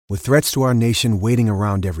With threats to our nation waiting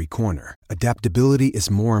around every corner, adaptability is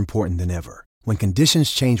more important than ever. When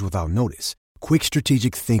conditions change without notice, quick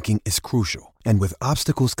strategic thinking is crucial. And with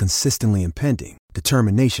obstacles consistently impending,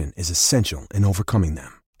 determination is essential in overcoming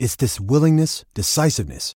them. It's this willingness,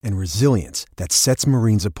 decisiveness, and resilience that sets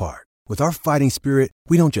Marines apart. With our fighting spirit,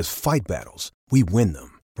 we don't just fight battles, we win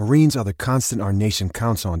them. Marines are the constant our nation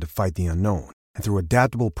counts on to fight the unknown. And through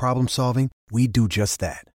adaptable problem solving, we do just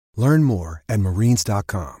that. Learn more at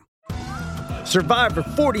marines.com. Survivor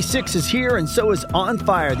 46 is here, and so is On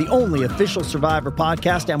Fire, the only official Survivor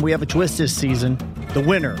podcast, and we have a twist this season. The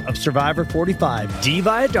winner of Survivor 45, Dee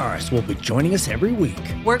Valladares, will be joining us every week.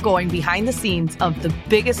 We're going behind the scenes of the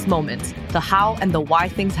biggest moments, the how and the why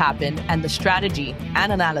things happen, and the strategy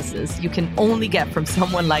and analysis you can only get from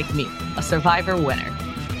someone like me, a Survivor winner.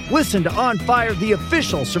 Listen to On Fire, the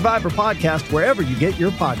official Survivor podcast, wherever you get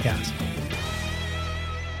your podcast.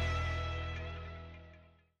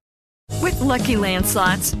 With Lucky Land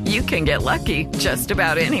Slots, you can get lucky just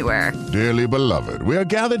about anywhere. Dearly beloved, we are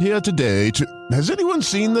gathered here today to... Has anyone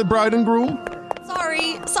seen the bride and groom?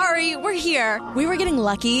 Sorry, we're here. We were getting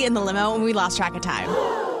lucky in the limo and we lost track of time.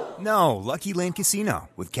 No, Lucky Land Casino,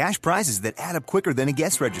 with cash prizes that add up quicker than a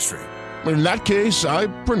guest registry. In that case, I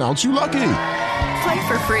pronounce you lucky. Play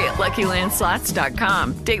for free at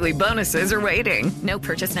LuckyLandSlots.com. Daily bonuses are waiting. No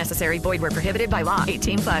purchase necessary. Void where prohibited by law.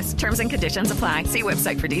 18+. Terms and conditions apply. See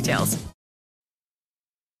website for details.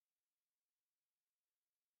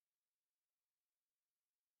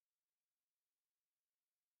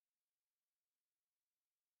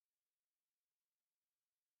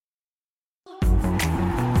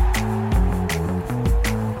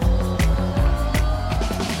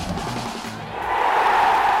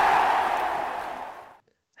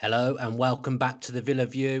 Hello and welcome back to the Villa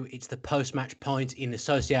View. It's the post-match pint in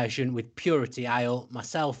association with Purity Ale.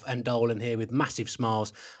 Myself and Dolan here with massive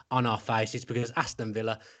smiles on our faces because Aston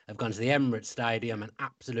Villa have gone to the Emirates Stadium and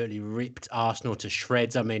absolutely ripped Arsenal to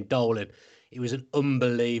shreds. I mean, Dolan, it was an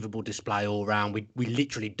unbelievable display all round. We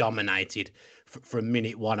literally dominated from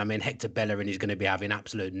minute one. I mean, Hector Bellerin is going to be having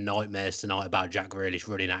absolute nightmares tonight about Jack Grealish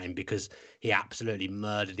running at him because he absolutely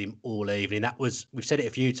murdered him all evening. That was, we've said it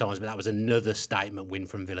a few times, but that was another statement win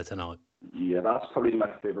from Villa tonight. Yeah, that's probably my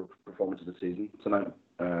favourite performance of the season tonight.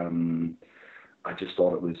 I just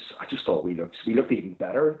thought we looked even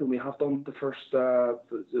better than we have done the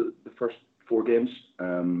first four games.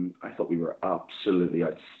 I thought we were absolutely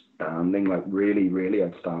outstanding, like really, really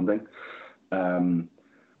outstanding.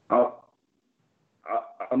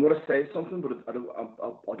 I'm going to say something, but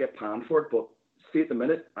I'll get panned for it. But see, at the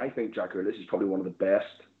minute, I think Jack Grealish is probably one of the best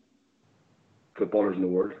footballers in the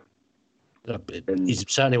world. He's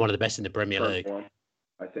certainly one of the best in the Premier League.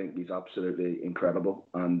 I think he's absolutely incredible,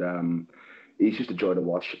 and he's just a joy to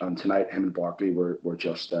watch. And tonight, him and Barkley were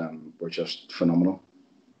just phenomenal.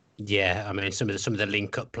 Yeah, I mean, some of the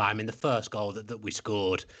link-up play. I mean, the first goal that we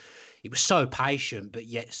scored, it was so patient, but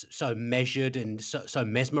yet so measured and so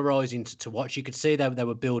mesmerising to watch. You could see they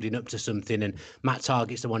were building up to something. And Matt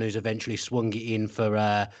Targett's the one who's eventually swung it in for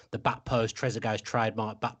the back post, Trezeguet's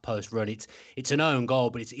trademark back post run. It's an own goal,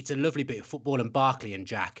 but it's a lovely bit of football. And Barkley and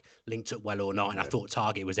Jack linked up well all night. And I thought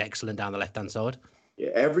Targett was excellent down the left-hand side. Yeah,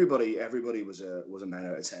 everybody was a 9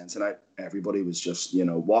 out of 10 tonight. Everybody was just,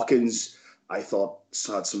 Watkins, I thought,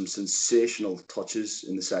 had some sensational touches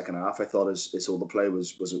in the second half. I thought his over play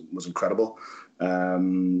was incredible,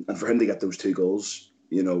 and for him to get those two goals,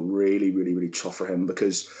 really, really, really tough for him,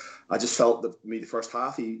 because I just felt that the first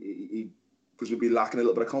half he was going to be lacking a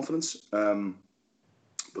little bit of confidence,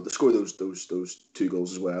 but to score those two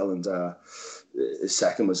goals as well, and his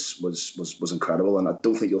second was incredible, and I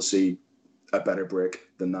don't think you'll see a better break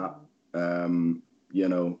than that.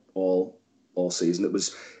 All season. It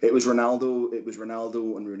was Ronaldo. It was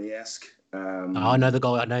Ronaldo and Rooney-esque. I know the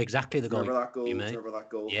goal. I know exactly the goal. Remember that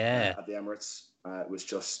goal? Yeah. At the Emirates. It was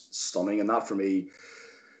just stunning, and that for me,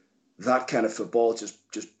 that kind of football just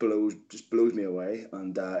blows me away,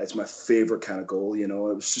 and it's my favorite kind of goal. It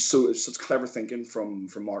was just it's such clever thinking from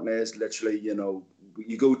Martinez. Literally, you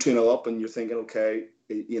go 2-0 up, and you're thinking, okay,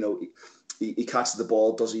 he catches the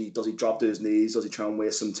ball. Does he drop to his knees? Does he try and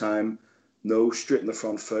waste some time? No, straight in the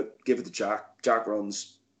front foot, give it to Jack. Jack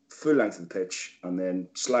runs full length of the pitch and then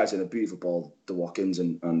slides in a beautiful ball to Watkins,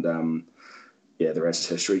 and the rest is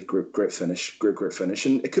history. Great finish.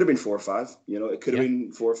 And it could have been 4 or 5. It could have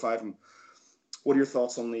been 4 or 5. And what are your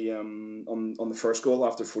thoughts on the on the first goal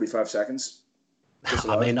after 45 seconds?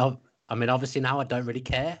 I mean, obviously now I don't really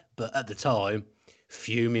care, but at the time,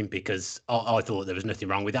 fuming because I thought there was nothing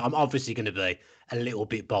wrong with it. I'm obviously going to be a little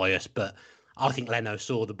bit biased, but I think Leno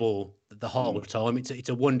saw the ball the whole time. It's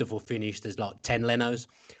a wonderful finish. There's like 10 Lenos.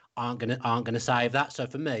 aren't gonna save that. So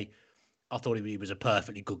for me, I thought it was a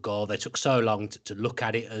perfectly good goal. They took so long to look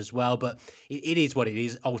at it as well, but it is what it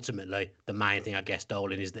is. Ultimately, the main thing, I guess,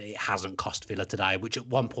 Dolan, is that it hasn't cost Villa today, which at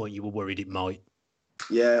one point you were worried it might.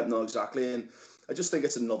 Yeah, no, exactly. And I just think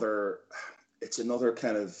it's another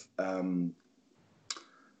kind of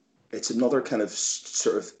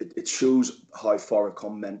sort of, it shows how far we've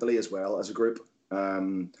come mentally as well as a group.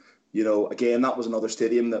 Again, that was another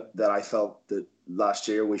stadium that I felt that last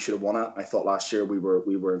year we should have won at. I thought last year we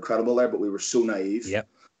were incredible there, but we were so naive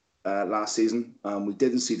last season. We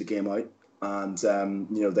didn't see the game out, and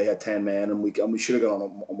they had 10 men, and we should have gone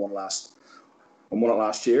on one last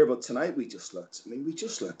year. But tonight we just looked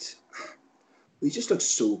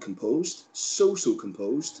so composed, so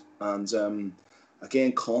composed, and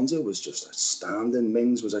again, Konza was just outstanding.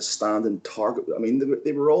 Mings was outstanding. Target, I mean,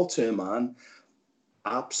 they were all to a man.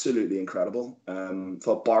 Absolutely incredible.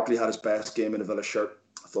 Thought Barkley had his best game in a Villa shirt.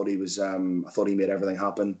 I thought he made everything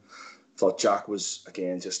happen. Thought Jack was,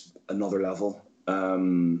 again, just another level. But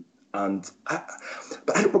I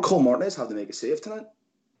don't recall Martinez having to make a save tonight.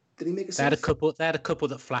 Did he make a save? They had a couple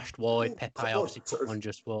that flashed wide. Pepe obviously put one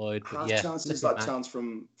just wide. But yeah, chances. That chance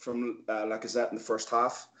from Lacazette in the first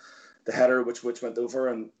half, the header which went over,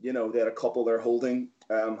 and they had a couple there holding.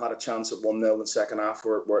 Had a chance at 1-0 in the second half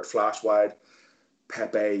where it flashed wide.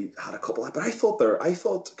 Pepe had a couple, but I thought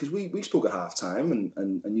because we spoke at halftime,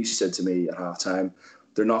 and you said to me at halftime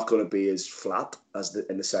they're not going to be as flat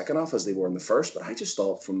in the second half as they were in the first. But I just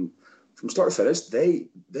thought from start to finish they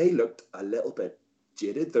looked a little bit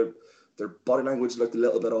jaded. Their body language looked a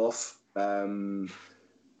little bit off.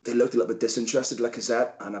 They looked a little bit disinterested.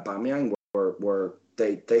 Lacazette and Aubameyang were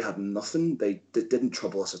they had nothing. They didn't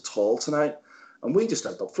trouble us at all tonight, and we just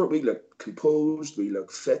looked up for it. We looked composed. We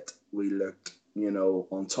looked fit. We looked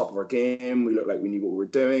on top of our game. We looked like we knew what we were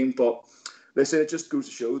doing. But listen, it just goes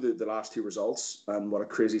to show the last two results and what a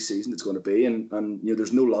crazy season it's going to be. And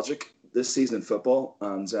there's no logic this season in football,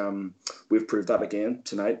 and we've proved that again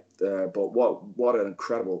tonight. But what an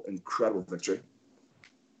incredible victory.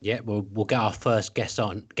 Yeah, we'll get our first guest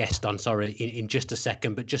on in just a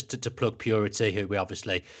second, but just to plug Purity, who we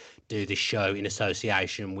obviously do this show in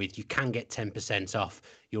association with, you can get 10% off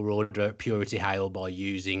your order at Purity Hale by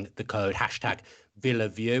using the code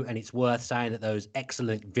 #VillaView, and it's worth saying that those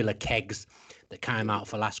excellent Villa kegs that came out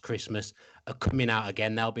for last Christmas are coming out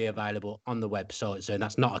again. They'll be available on the website soon.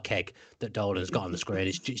 That's not a keg that Dolan's got on the screen.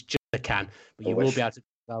 It's just a can, but you will be able to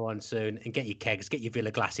go on soon and get your kegs, get your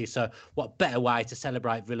Villa glasses. So what better way to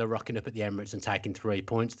celebrate Villa rocking up at the Emirates and taking 3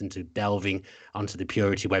 points than to delving onto the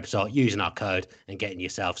Purity website, using our code and getting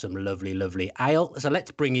yourself some lovely, lovely ale. So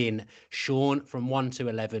let's bring in Sean from 1 to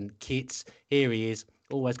 11 Kits. Here he is.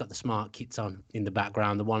 Always got the smart kits on in the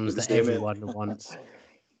background, the ones that everyone wants.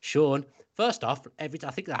 Sean, first off, I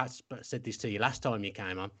think I said this to you last time you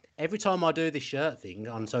came on. Every time I do this shirt thing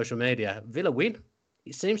on social media, Villa win.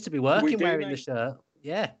 It seems to be working wearing the shirt.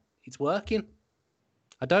 Yeah, it's working.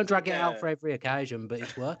 I don't drag it out for every occasion, but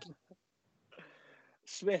it's working.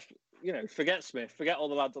 Smith, forget Smith, forget all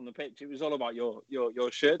the lads on the pitch. It was all about your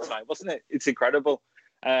shirt tonight, wasn't it? It's incredible.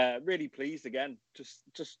 Really pleased again.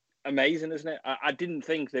 Just amazing, isn't it? I didn't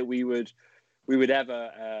think that we would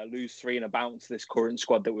ever lose 3 in a bounce, this current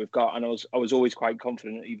squad that we've got, and I was always quite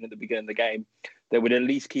confident, even at the beginning of the game, that we'd at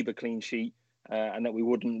least keep a clean sheet. And that we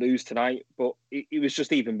wouldn't lose tonight. But it was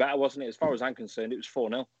just even better, wasn't it? As far as I'm concerned, it was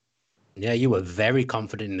 4-0. Yeah, you were very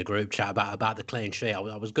confident in the group chat about the clean sheet. I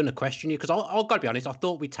was going to question you because I've got to be honest, I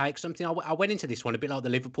thought we'd take something. I went into this one a bit like the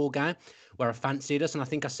Liverpool game where I fancied us. And I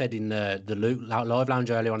think I said in the live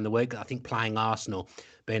lounge earlier on in the week that I think playing Arsenal,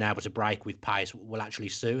 being able to break with pace will actually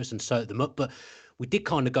suit us and soak them up. But we did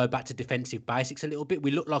kind of go back to defensive basics a little bit.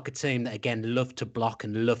 We looked like a team that, again, loved to block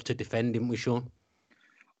and loved to defend, didn't we, Sean?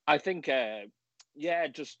 I think...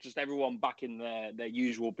 just everyone back in their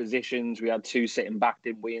usual positions. We had 2 sitting back,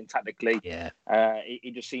 didn't we? And technically,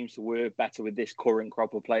 it just seems to work better with this current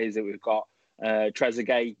crop of players that we've got.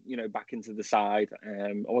 Trezeguet, back into the side.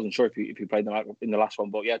 I wasn't sure if he played in the last one,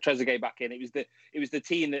 but yeah, Trezeguet back in. It was the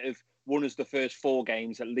team that have won us the first 4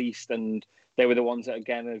 games at least, and they were the ones that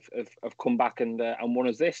again have come back and won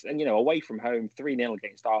us this. And away from home, 3-0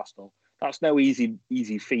 against Arsenal. That's no easy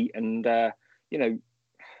feat, and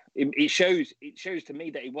It shows to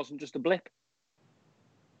me that it wasn't just a blip.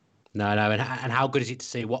 No, and how good is it to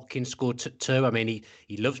see Watkins scored 2? I mean,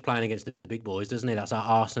 he loves playing against the big boys, doesn't he? That's our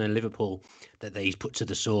Arsenal and Liverpool that he's put to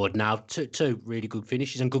the sword. Now, two really good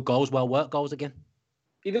finishes and good goals, well-worked goals again.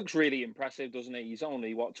 He looks really impressive, doesn't he? He's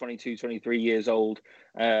only, 22, 23 years old.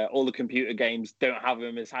 All the computer games don't have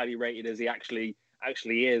him as highly rated as he actually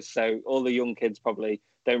is. So all the young kids probably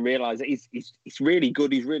don't realise that he's really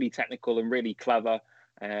good. He's really technical and really clever.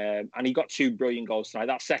 And he got 2 brilliant goals tonight.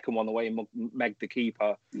 That second one, the way he megged the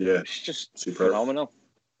keeper, it's just phenomenal.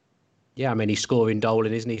 Yeah, I mean, he's scoring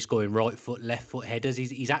Dolan, isn't he? He's scoring right foot, left foot headers.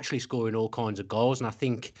 He's actually scoring all kinds of goals. And I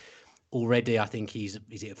think already, he's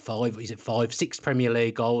 6 Premier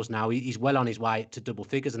League goals now. He's well on his way to double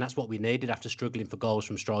figures. And that's what we needed after struggling for goals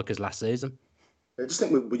from strikers last season. I just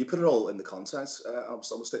think when you put it all in the context, I was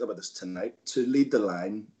thinking about this tonight, to lead the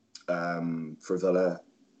line for Villa,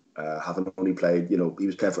 having only played, he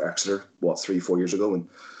was playing for Exeter, 3-4 years ago, and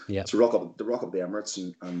to rock up the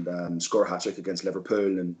Emirates and score a hat-trick against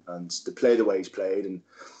Liverpool and to play the way he's played, and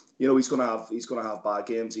he's going to have bad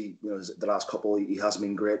games. The last couple he hasn't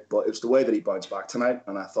been great, but it's the way that he bounced back tonight,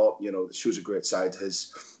 and I thought it shows a great side to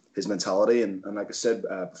his mentality, and like I said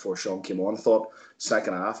before Sean came on, I thought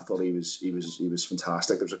second half he was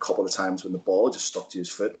fantastic. There was a couple of times when the ball just stuck to his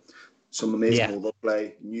foot, some amazing hold-up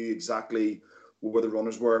play, knew exactly where the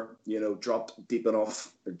runners were, dropped deep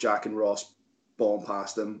enough, Jack and Ross balling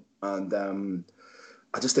past them, and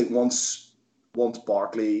I just think once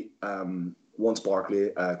Barkley,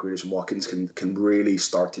 Grealish and Watkins can really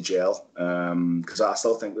start to gel, because I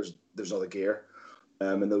still think there's other gear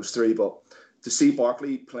in those three, but to see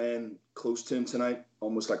Barkley playing close to him tonight,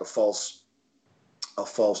 almost like a false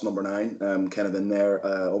number 9, kind of in there,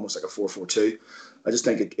 almost like a 4-4-2. I just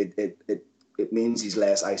think it means he's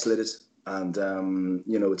less isolated. And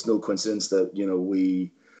it's no coincidence that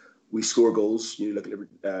we score goals. You look at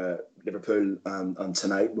Liverpool and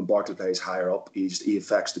tonight when Barkley plays higher up, he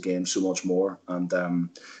affects the game so much more. And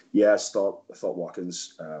I thought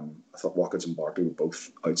Watkins and Barkley were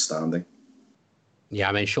both outstanding. Yeah,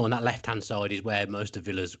 I mean, Sean, that left hand side is where most of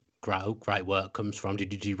Villa's great work comes from.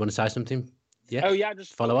 Did you want to say something? Yeah. Oh yeah,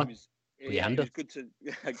 just follow on. It was good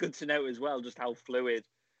to note as well just how fluid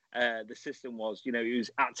the system was. It was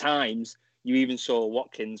at times you even saw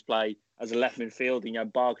Watkins play as a left midfielder. You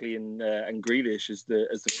had Barkley and Grealish as the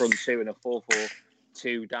front two in a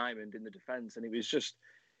 4-4-2 diamond in the defence, and it was just.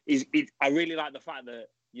 I really like the fact that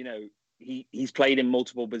he's played in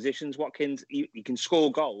multiple positions. Watkins, he can score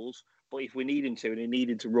goals, but if we need him to, and he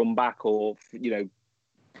needed to run back, or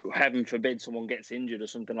heaven forbid someone gets injured or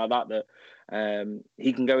something like that,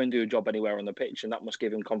 he can go and do a job anywhere on the pitch, and that must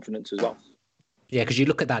give him confidence as well. Yeah, because you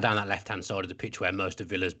look at that down that left-hand side of the pitch where most of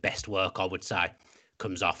Villa's best work, I would say,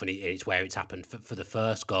 comes off, and it's where it's happened for the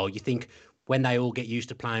first goal. You think when they all get used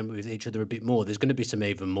to playing with each other a bit more, there's going to be some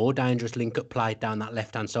even more dangerous link-up play down that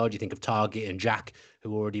left-hand side. You think of Target and Jack,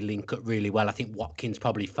 who already link up really well. I think Watkins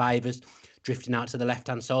probably favours drifting out to the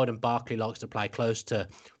left-hand side, and Barkley likes to play close to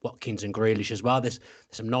Watkins and Grealish as well. There's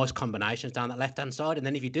some nice combinations down that left-hand side, and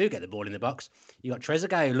then if you do get the ball in the box, you got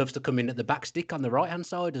Trezeguet, who loves to come in at the back stick on the right-hand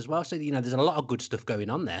side as well. So there's a lot of good stuff going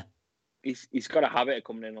on there. He's got a habit of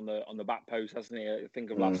coming in on the back post, hasn't he? I think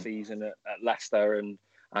of last season at Leicester and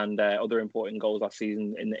other important goals last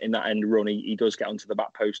season in that end run. He does get onto the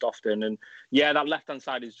back post often, and that left-hand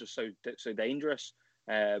side is just so dangerous.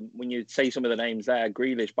 When you say some of the names there,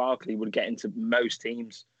 Grealish, Barkley would get into most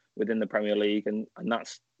teams within the Premier League, and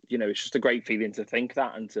that's it's just a great feeling to think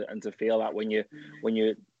that and to feel that when you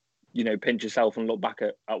pinch yourself and look back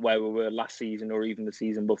at where we were last season or even the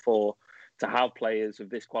season before, to have players of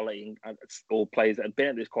this quality or players that have been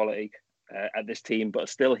at this quality at this team but are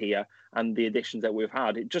still here, and the additions that we've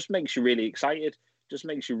had, it just makes you really excited, just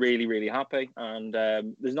makes you really, really happy, and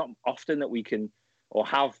there's not often that we can or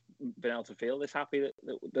have been able to feel this happy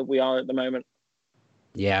that we are at the moment.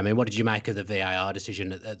 Yeah, I mean, what did you make of the VAR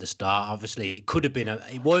decision at the start? Obviously, it could have been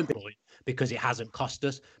it won't be because it hasn't cost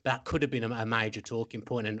us, but that could have been a major talking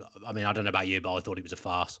point. And I mean, I don't know about you, but I thought it was a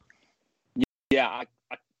farce. Yeah, I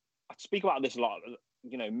speak about this a lot.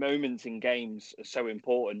 Moments in games are so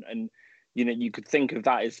important, and you could think of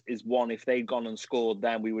that as one. If they'd gone and scored,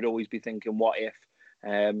 then we would always be thinking, what if?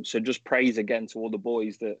 So just praise again to all the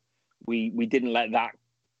boys that we didn't let that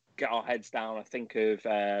get our heads down. I think of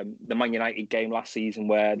the Man United game last season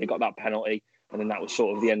where they got that penalty, and then that was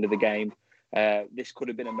sort of the end of the game. This could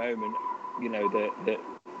have been a moment, that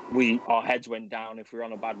our heads went down if we were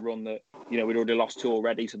on a bad run, that we'd already lost 2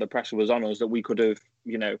 already, so the pressure was on us, that we could have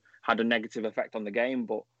had a negative effect on the game.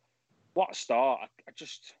 But what a start!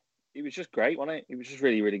 It was just great, wasn't it? It was just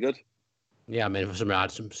really, really good. Yeah, I mean, for some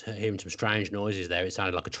reason, I had hearing some strange noises there. It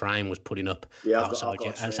sounded like a train was pulling up outside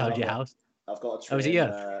your house. I've got a train. Oh, is it you?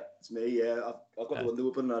 It's me, yeah. I've got the window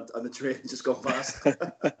open and the train just gone past.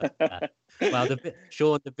 Well,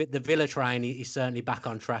 Sean, the Villa train is certainly back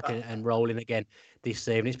on track and rolling again this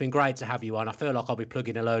evening. It's been great to have you on. I feel like I'll be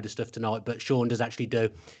plugging a load of stuff tonight, but Sean does actually do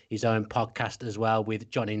his own podcast as well with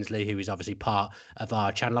John Inslee, who is obviously part of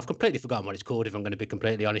our channel. I've completely forgotten what it's called, if I'm going to be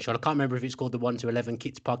completely honest, Sean. I can't remember if it's called the 1 to 11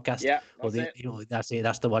 Kids podcast. Yeah, that's it. That's it.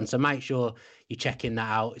 That's the one. So make sure you're checking that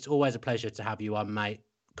out. It's always a pleasure to have you on, mate.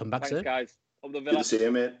 Come back soon. Thanks, guys. Up the Villa. Good to see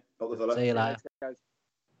you, mate. Up the Villa. See you later. Guys.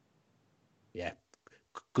 Yeah.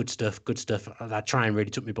 Good stuff. That train really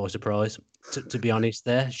took me by surprise, to be honest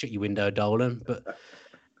there. Shut your window, Dolan. But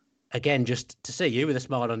again, just to see you with a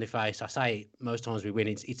smile on your face, I say most times we win,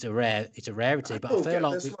 it's a rarity. But I feel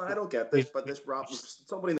like I don't get this. But this rap,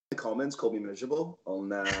 somebody in the comments called me miserable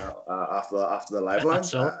on after the live line.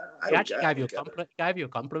 He actually gave you a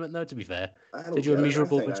compliment, though. To be fair, said you're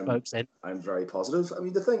miserable but spoke then. I'm very positive. I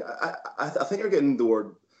mean, the thing, I think you're getting the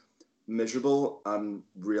word miserable and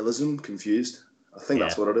realism confused. I think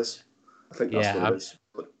that's what it is. I think that's what it is.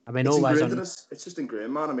 But I mean, it's just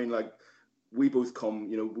ingrained, man. I mean, like, we both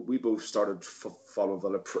we both started following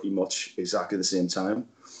Villa pretty much exactly the same time.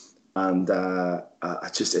 And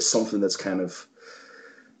it's something that's kind of,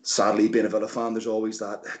 sadly, being a Villa fan, there's always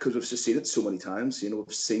that, because we've just seen it so many times.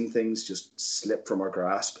 We've seen things just slip from our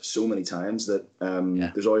grasp so many times that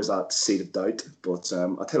there's always that seed of doubt. But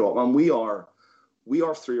I tell you what, man, we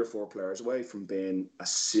are 3 or 4 players away from being a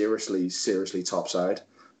seriously top side.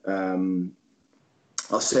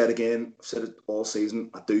 I'll say it again. I've said it all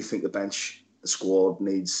season. I do think the squad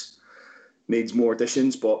needs more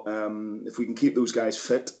additions. But if we can keep those guys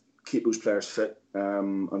fit, keep those players fit,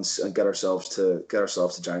 and get ourselves to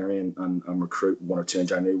January and recruit 1 or 2 in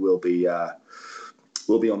January, we'll be on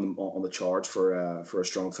the charge for a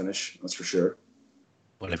strong finish. That's for sure.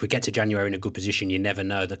 Well, if we get to January in a good position, you never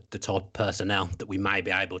know the type of personnel that we may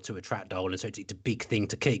be able to attract, Dolan. So it's a big thing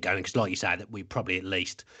to keep going, because like you say, that we're probably at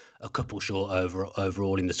least a couple short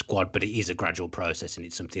overall in the squad, but it is a gradual process, and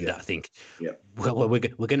it's something that I think we're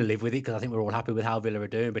going to live with it, because I think we're all happy with how Villa are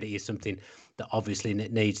doing, but it is something that obviously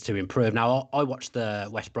needs to improve. Now, I watched the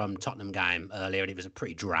West Brom Tottenham game earlier, and it was a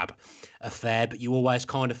pretty drab affair, but you always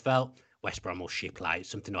kind of felt West Brom will ship late,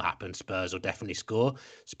 something will happen, Spurs will definitely score.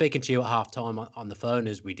 Speaking to you at half-time on the phone,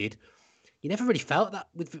 as we did, you never really felt that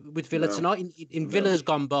with Villa tonight. In Villa's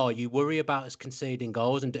gone by, you worry about us conceding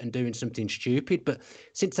goals and doing something stupid, but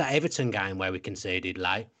since that Everton game where we conceded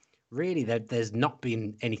late, really there's not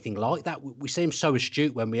been anything like that. We seem so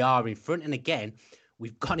astute when we are in front, and again,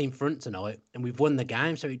 we've gone in front tonight and we've won the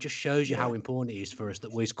game, so it just shows you how important it is for us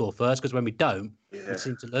that we score first, because when we don't, we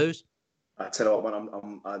seem to lose. I tell you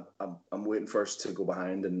what, man, I'm waiting for us to go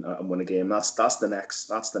behind and win a game. That's the next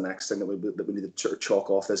thing that we need to chalk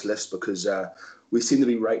off this list, because we seem to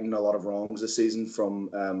be righting a lot of wrongs this season from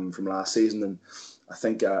last season. And I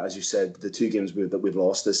think, as you said, the 2 games that we've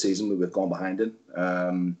lost this season, we've gone behind in.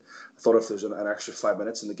 I thought if there was an extra 5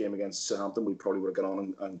 minutes in the game against Southampton, we probably would have gone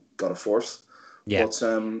on and got a 4th. Yeah. But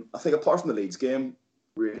I think apart from the Leeds game,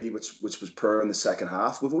 really, which was poor in the second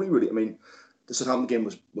half, we've only really, I mean, the Southampton game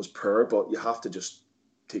was poor, but you have to just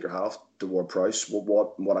take your hat off to Ward-Prowse.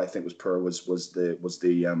 What I think was poor was the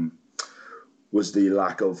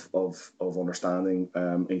lack of understanding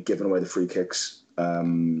in giving away the free kicks.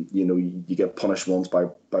 You get punished once by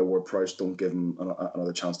Ward-Prowse. Don't give him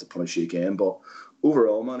another chance to punish you again. But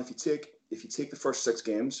overall, man, if you take the first 6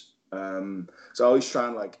 games, so I always try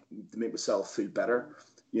and to make myself feel better.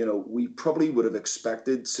 We probably would have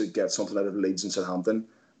expected to get something out of Leeds and Southampton,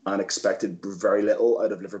 and expected very little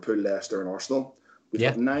out of Liverpool, Leicester and Arsenal. We've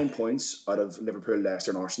got 9 points out of Liverpool, Leicester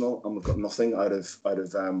and Arsenal, and we've got nothing out of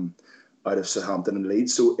Southampton and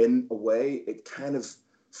Leeds. So in a way, it kind of,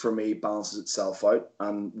 for me, balances itself out,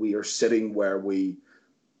 and we are sitting where we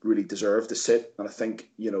really deserve to sit. And I think,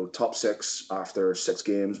 top 6 after 6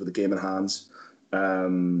 games with a game in hands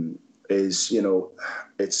is,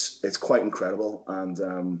 it's quite incredible.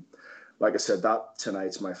 And like I said, that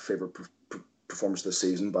tonight's my favourite performance this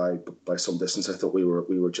season by some distance. I thought we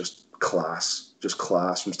were just class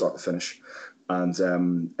from start to finish,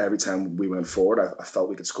 and every time we went forward, I felt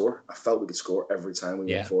we could score. I felt we could score every time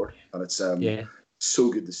we went forward, and it's so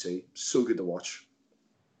good to see, so good to watch.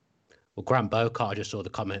 Well, Grant Bocart, I just saw the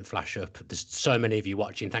comment flash up. There's so many of you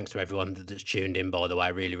watching. Thanks to everyone that's tuned in, by the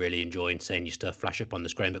way. Really, really enjoying seeing your stuff flash up on the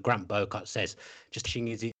screen. But Grant Bocart says,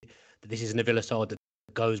 is it that this isn't a Villa side that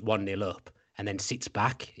goes 1-0 up and then sits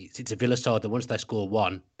back? It's a Villa side that once they score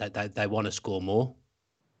 1, they want to score more.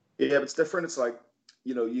 Yeah, but it's different. It's like,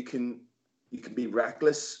 you can be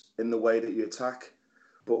reckless in the way that you attack,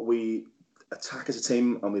 but we attack as a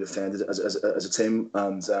team and we defend as a team.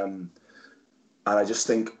 And I just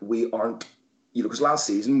think we aren't, because last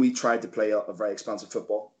season we tried to play a very expansive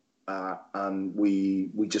football, and we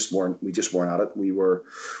just weren't at it. We weren't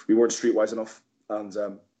streetwise enough,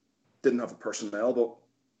 and didn't have the personnel. But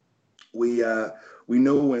we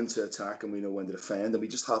know when to attack and we know when to defend, and we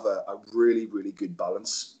just have a really, really good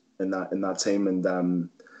balance in that team.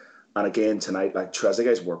 And again tonight, like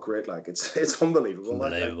Trezeguet's work rate, like it's unbelievable.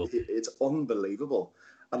 Unbelievable. Like, it's unbelievable.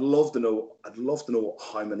 I'd love to know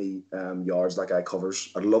how many yards that guy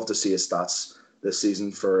covers. I'd love to see his stats this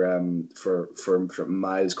season for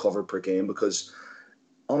miles covered per game, because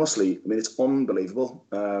honestly, I mean, it's unbelievable.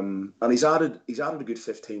 And he's added a good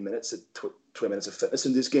 15 minutes, 20 minutes of fitness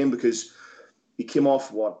in this game, because he came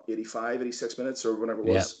off 85, 86 minutes or whatever it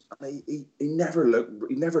was, and he never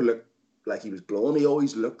looked like he was blown. He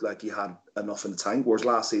always looked like he had enough in the tank. Whereas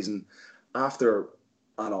last season, after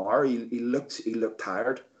an hour, he looked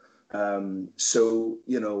tired. So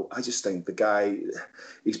I just think the guy,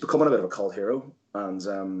 he's becoming a bit of a cult hero,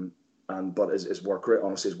 but his work rate,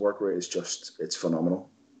 honestly, it's phenomenal.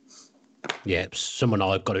 Yeah, someone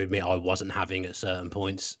I've got to admit I wasn't having at certain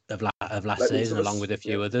points of last season, along with a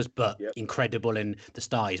few others, but incredible in the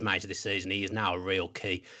start he's made to this season. He is now a real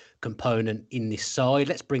key component in this side.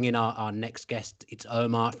 Let's bring in our next guest. It's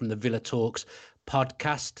Omar from the Villa Talks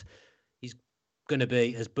podcast. He's going to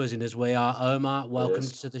be as buzzing as we are. Omar, welcome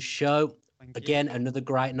to the show. Again, another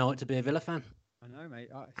great night to be a Villa fan. I know, mate.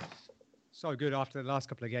 So good after the last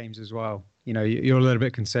couple of games as well. You're a little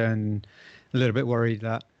bit concerned, a little bit worried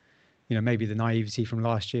that maybe the naivety from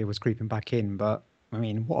last year was creeping back in. But, I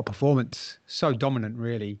mean, what a performance. So dominant,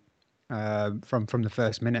 really, from the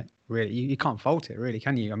first minute, really. You can't fault it, really,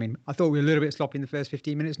 can you? I mean, I thought we were a little bit sloppy in the first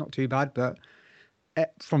 15 minutes, not too bad. But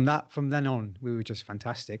from then on, we were just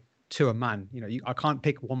fantastic to a man. I can't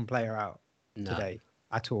pick one player out today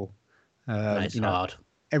at all. It's hard.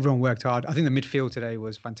 Everyone worked hard. I think the midfield today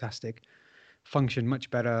was fantastic. Functioned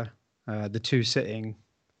much better. The two sitting...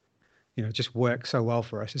 just work so well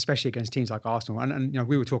for us, especially against teams like Arsenal. And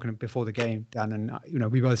we were talking before the game, Dan,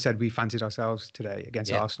 and we both said we fancied ourselves today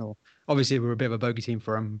against Arsenal. Obviously, we were a bit of a bogey team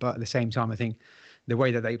for them, but at the same time, I think the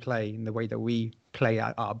way that they play and the way that we play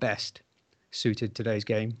at our best suited today's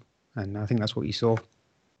game. And I think that's what you saw.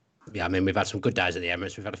 Yeah, I mean, we've had some good days at the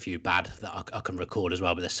Emirates. We've had a few bad that I can record as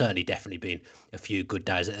well, but there's certainly definitely been a few good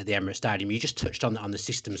days at the Emirates Stadium. You just touched on the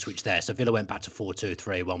system switch there. So Villa went back to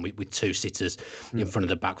 4-2-3-1 with two sitters in front of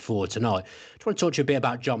the back four tonight. I just want to talk to you a bit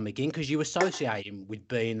about John McGinn, because you associate him with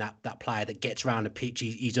being that player that gets around the pitch.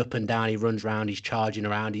 He's up and down, he runs around, he's charging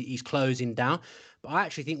around, he's closing down. But I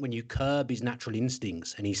actually think when you curb his natural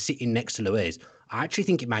instincts and he's sitting next to Luiz, I actually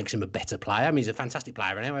think it makes him a better player. I mean, he's a fantastic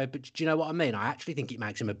player anyway, but do you know what I mean? I actually think it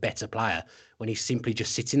makes him a better player when he's simply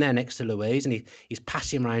just sitting there next to Luiz and his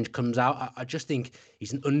passing range comes out. I just think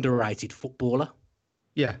he's an underrated footballer.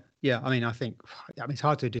 Yeah. I mean, it's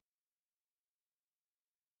hard to do.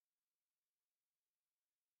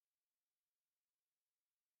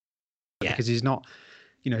 Yeah. Because he's not...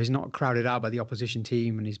 he's not crowded out by the opposition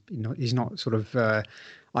team, and he's not sort of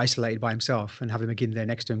isolated by himself. And having McGinn there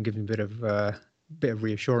next to him gives him a bit of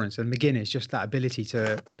reassurance. And McGinn is just that ability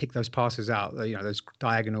to pick those passes out, those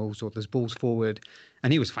diagonals or those balls forward.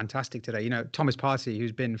 And he was fantastic today. Thomas Partey,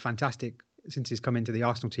 who's been fantastic since he's come into the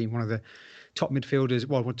Arsenal team, one of the top midfielders,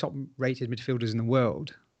 one of the top rated midfielders in the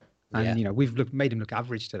world. And, we've made him look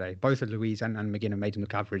average today. Both of Luiz and McGinn have made him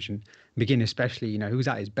look average. And McGinn especially, who's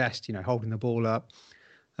at his best, holding the ball up,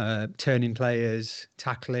 turning players,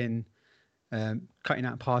 tackling, cutting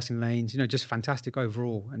out passing lanes, just fantastic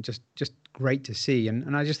overall, and just great to see.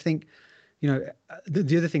 And I just think,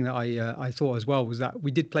 the other thing that I thought as well was that we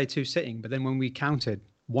did play two sitting, but then when we countered,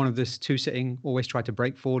 one of this two sitting always tried to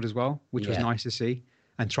break forward as well, which was nice to see,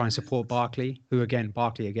 and try and support Barkley,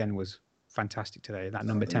 Barkley again was fantastic today, that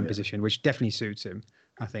number 10 position, which definitely suits him.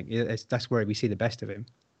 I think that's where we see the best of him.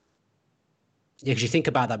 Yeah, because you think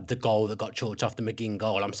about the goal that got chalked off, the McGinn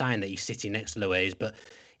goal. I'm saying that he's sitting next to Luiz, but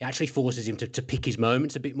it actually forces him to pick his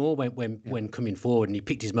moments a bit more when coming forward. And he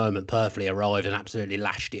picked his moment perfectly, arrived and absolutely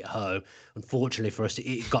lashed it home. Unfortunately for us,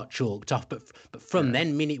 it got chalked off. But from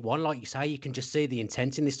then, minute one, like you say, you can just see the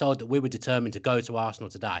intent in this side that we were determined to go to Arsenal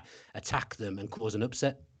today, attack them and cause an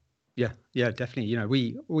upset. Yeah, definitely.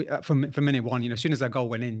 We from minute one, as soon as that goal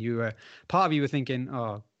went in, part of you were thinking,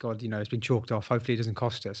 oh God, it's been chalked off. Hopefully it doesn't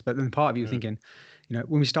cost us. But then part of you were thinking,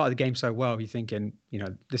 when we started the game so well, you're thinking,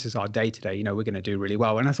 this is our day today. We're going to do really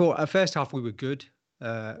well. And I thought at first half we were good,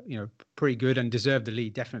 pretty good, and deserved the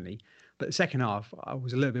lead definitely. But the second half, I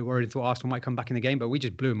was a little bit worried. I thought Arsenal might come back in the game, but we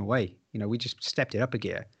just blew them away. We just stepped it up a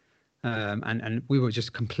gear. And we were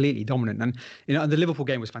just completely dominant. And the Liverpool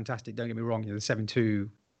game was fantastic. Don't get me wrong. The 7-2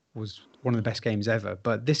 was one of the best games ever.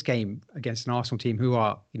 But this game against an Arsenal team who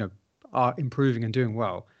are improving and doing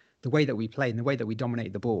well, the way that we played and the way that we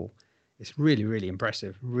dominated the ball, it's really, really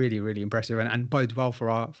impressive. Really, really impressive, and bodes well for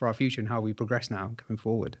our future and how we progress now going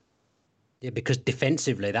forward. Yeah, because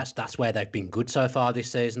defensively, that's where they've been good so far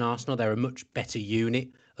this season. Arsenal, they're a much better unit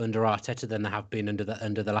under Arteta than they have been under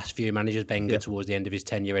the last few managers. Wenger towards the end of his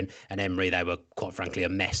tenure, and Emery, they were quite frankly a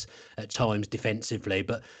mess at times defensively.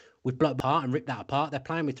 But we've blocked apart and ripped that apart. They're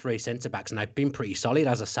playing with 3 centre backs, and they've been pretty solid,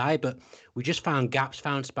 as I say. But we just found gaps,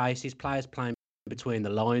 found spaces, players playing between the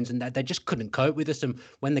lines, and they just couldn't cope with us. And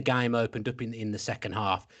when the game opened up in the second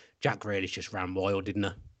half, Jack Grealish just ran wild, didn't he?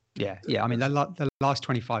 Yeah. I mean, the last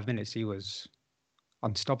 25 minutes, he was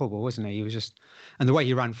unstoppable, wasn't he? He was just, and the way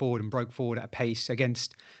he ran forward and broke forward at a pace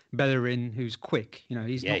against Bellerin, who's quick. You know,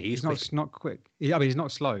 he's not quick. I mean, he's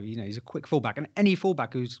not slow. You know, he's a quick fullback, and any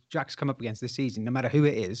fullback who's Jack's come up against this season, no matter who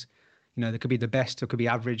it is, you know, there could be the best, or could be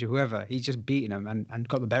average, or whoever. He's just beaten them and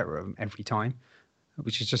got the better of them every time,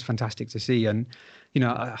 which is just fantastic to see. And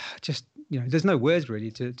there's no words really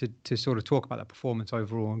to sort of talk about that performance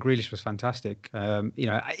overall. And Grealish was fantastic.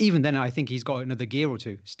 Even then, I think he's got another gear or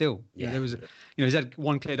two still. Yeah. There was, he's had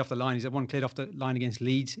one cleared off the line. He's had one cleared off the line against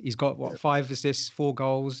Leeds. He's got 5 assists, 4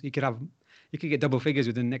 goals. He could get double figures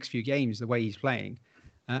within the next few games the way he's playing.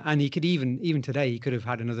 And he could even today, he could have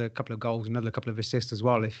had another couple of goals, another couple of assists as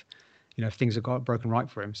well if things have got broken right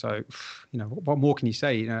for him. So, what more can you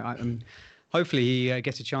say? Hopefully he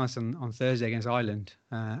gets a chance on Thursday against Ireland,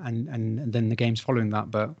 and then the games following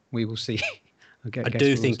that. But we will see. I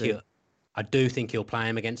do think he'll play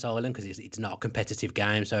him against Ireland because it's not a competitive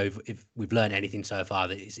game. So if we've learned anything so far,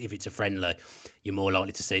 that if it's a friendly, you're more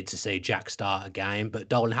likely to see Jack start a game. But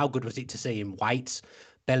Dolan, how good was it to see him wait?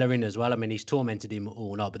 Bellerin as well. I mean, he's tormented him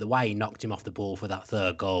all night, but the way he knocked him off the ball for that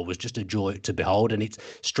 3rd goal was just a joy to behold. And its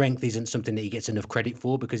strength isn't something that he gets enough credit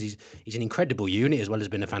for, because he's an incredible unit as well as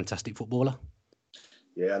being a fantastic footballer.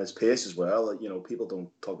 Yeah, and his pace as well. People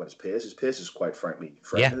don't talk about his pace. His pace is quite frankly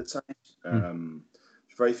frightening at times.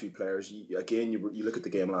 Very few players. You look at the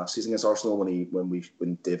game last season against Arsenal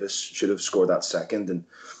when Davis should have scored that second, and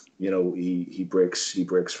he breaks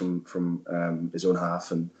from his own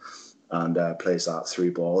half and plays that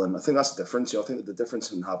through ball. And I think that's the difference. I think that the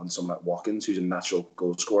difference in having someone like Watkins, who's a natural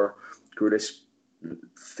goal scorer, Grealish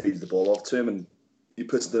feeds the ball off to him, and he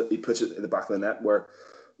puts it in the back of the net where,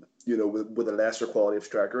 with a lesser quality of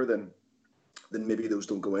striker, then maybe those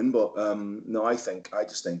don't go in. But no, I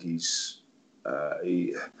just think he's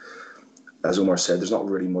as Omar said, there's not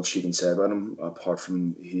really much you can say about him apart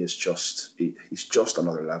from he's just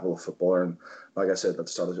another level of footballer. And like I said at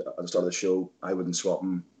the start of the show, I wouldn't swap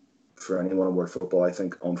him for anyone in world football. I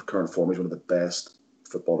think on current form, he's one of the best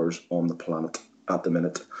footballers on the planet at the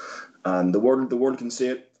minute, and the world can see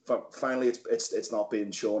it. Finally, it's not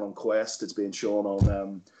being shown on Quest. It's being shown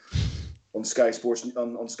on Sky Sports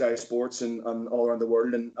and all around the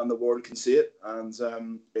world, and the world can see it.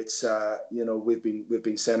 And it's we've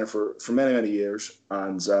been saying it for many years.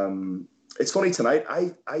 And it's funny tonight.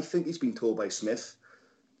 I think he's been told by Smith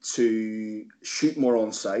to shoot more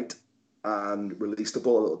on sight and release the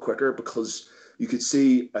ball a little quicker, because you could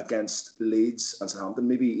see against Leeds and Southampton,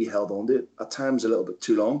 maybe he held on to it at times a little bit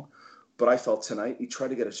too long. But I felt tonight he tried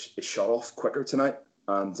to get a shot off quicker tonight,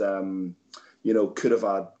 and could have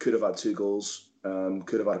had 2 goals,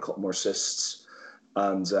 could have had a couple more assists,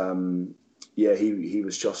 and he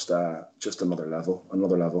was just another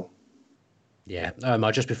level. Yeah.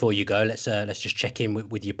 Just before you go, let's just check in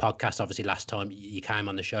with your podcast. Obviously, last time you came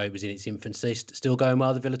on the show, it was in its infancy. Still going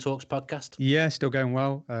well, the Villa Talks podcast? Yeah, still going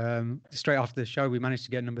well. Straight after the show, we managed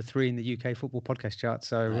to get number 3 in the UK football podcast chart.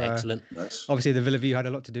 So excellent. Nice. Obviously, the Villa View had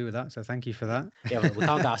a lot to do with that. So thank you for that. Yeah, well,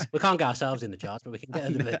 we can't get ourselves in the charts, but we can get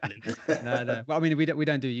other people in. No. Well, I mean, we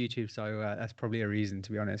don't do YouTube, so that's probably a reason,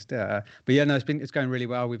 to be honest. But yeah, no, it's going really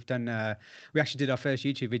well. We've done. We actually did our first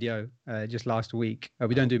YouTube video just last week.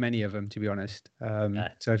 We don't do many of them, to be honest.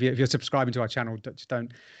 So if you're subscribing to our channel, just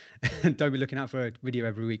don't be looking out for a video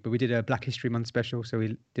every week. But we did a Black History Month special, so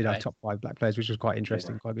we did our top 5 black players, which was quite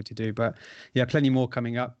interesting, quite good to do. But yeah, plenty more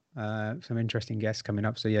coming up. Some interesting guests coming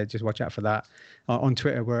up. So yeah, just watch out for that. On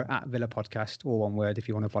Twitter, we're at Villa Podcast, all one word, if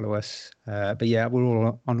you want to follow us. But yeah, we're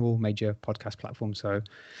all on all major podcast platforms. So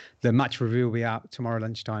the match review will be out tomorrow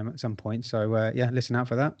lunchtime at some point. So yeah, listen out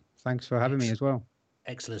for that. Thanks for having me as well.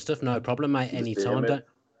 Excellent stuff. No problem, mate. Anytime.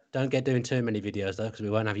 Don't get doing too many videos though, because we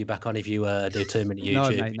won't have you back on if you do too many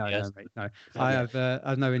YouTube videos. No. I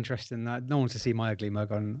have no interest in that. No one wants to see my ugly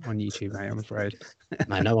mug on YouTube, mate. I'm afraid.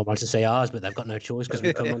 Mate, no one wants to see ours, but they've got no choice because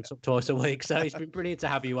we come on twice a week. So it's been brilliant to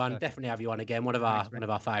have you on. Definitely have you on again. One of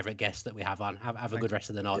our favourite guests that we have on. Have a good rest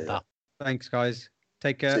of the night, pal. Thanks, guys.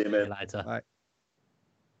 Take care. See you, mate. See you later. Bye.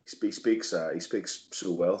 He speaks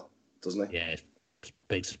so well, doesn't he? Yeah.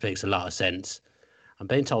 speaks a lot of sense. I'm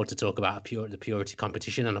being told to talk about the purity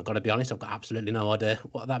competition, and I've got to be honest, I've got absolutely no idea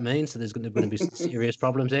what that means. So there's going to be some serious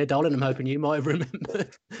problems here. Dolan, I'm hoping you might have remembered.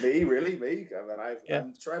 Me? Really? Me? I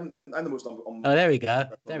mean, I'm the most... Oh, there we go.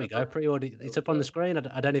 There we go. Pre-order. It's up on the screen.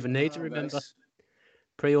 I don't even need to remember. Nice.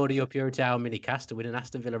 Pre-order your Purity Hour mini cast to win an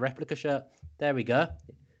Aston Villa replica shirt. There we go.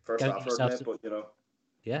 First I've heard it, but you know.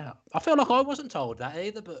 Yeah, I feel like I wasn't told that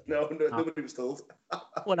either, but nobody was told.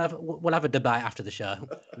 we'll have a debate after the show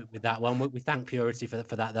with that one. We thank Purity for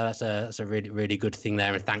that, though. That's a really, really good thing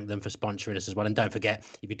there, and thank them for sponsoring us as well. And don't forget,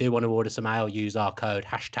 if you do want to order some ale, use our code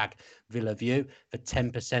 #VillaView for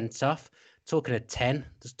 10% off. Talking of 10,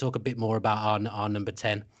 let's talk a bit more about our number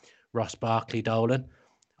 10, Ross Barkley Dolan.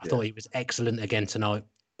 I thought he was excellent again tonight,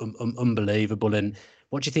 unbelievable. And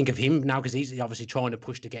what do you think of him now? Because he's obviously trying to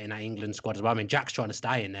push to get in that England squad as well. I mean, Jack's trying to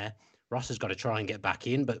stay in there. Ross has got to try and get back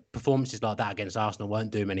in, but performances like that against Arsenal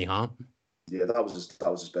won't do him any harm. Yeah, that was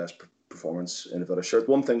his best performance in a Villa shirt.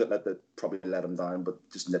 One thing that probably let him down, but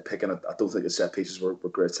just nitpicking it, I don't think the set pieces were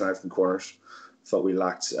great tonight from corners. Thought we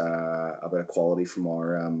lacked a bit of quality from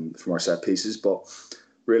our set pieces, but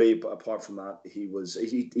really, apart from that, he looks like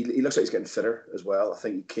he's getting fitter as well. I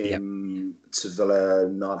think he came to Villa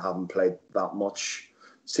not having played that much.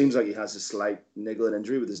 Seems like he has a slight niggling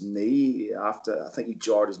injury with his knee. I think he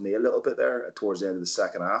jarred his knee a little bit there towards the end of the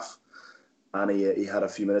second half, and he had a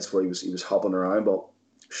few minutes where he was hobbling around, but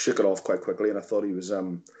shook it off quite quickly. And I thought he was. I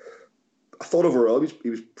thought overall he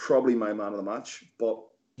was probably my man of the match, but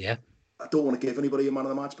yeah. I don't want to give anybody a man of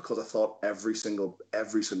the match because I thought every single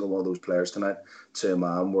one of those players tonight, to a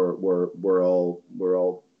man, were all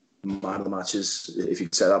man of the matches, if you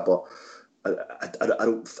could say that. But I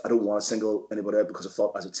don't want to single anybody out because I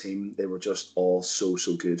thought as a team they were just all so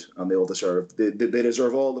good, and they all deserve they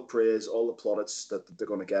deserve all the praise, all the plaudits that they're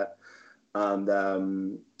going to get, and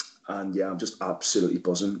yeah, I'm just absolutely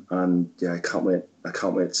buzzing, and yeah, I can't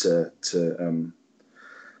wait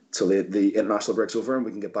till the international break's over and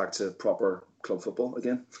we can get back to proper club football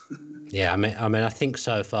again. Yeah, I mean, I think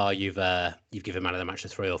so far you've given man of the match to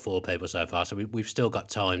 3 or 4 people so far, so we've still got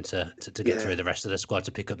time to get through the rest of the squad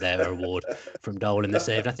to pick up their award from Dolan this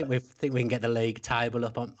evening. I think we can get the league table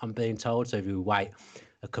up. I'm being told, so if you wait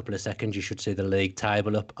a couple of seconds, you should see the league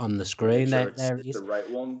table up on the screen. Sure, there it is. The right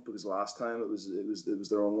one, because last time it was the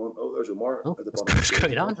wrong one. Oh, there's Omar at the bottom. What's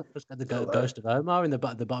going on? I've got the ghost of Omar in the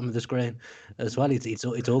bottom of the screen as well. It's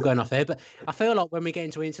all going off here. But I feel like when we get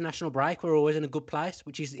into international break, we're always in a good place,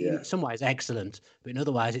 which is in some ways excellent, but in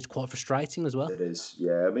other ways it's quite frustrating as well. It is,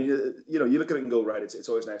 yeah. I mean, you look at it and go, right, it's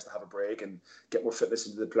always nice to have a break and get more fitness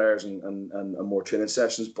into the players and more training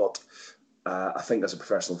sessions. But I think as a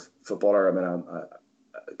professional footballer, I mean,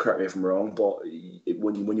 correct me if I'm wrong, but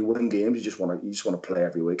when you win games, you just want to play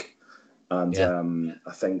every week, and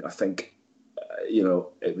I think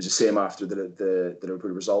it was the same after the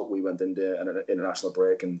Liverpool result. We went into an international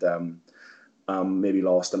break and maybe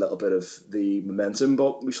lost a little bit of the momentum,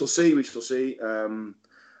 but we shall see.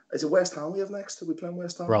 Is it West Ham we have next? Are we playing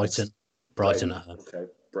West Ham? Brighton at home. Okay,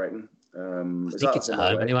 Brighton. I think it's at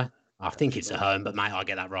home anyway. I think it's at home, but mate, I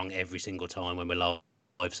get that wrong every single time when we're live.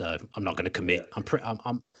 So I'm not going to commit. Yeah.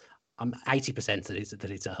 I'm 80%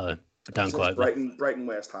 that it's at home. But don't quote me. Brighton,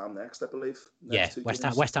 West Ham next, I believe. West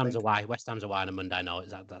Ham's away. West Ham's away on a Monday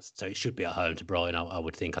night. So it should be at home to Brighton. I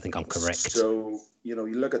would think. I think I'm correct. So you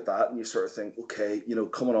look at that and you sort of think, okay,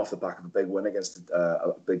 coming off the back of a big win against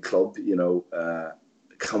a big club,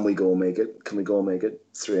 can we go and make it? Can we go and make it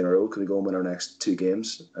 3 in a row? Can we go and win our next 2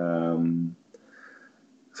 games?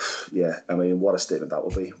 Yeah, I mean, what a statement that will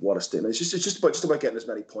be! What a statement! It's just about getting as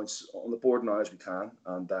many points on the board now as we can,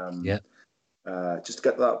 and just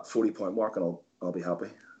get that 40-point mark, and I'll be happy.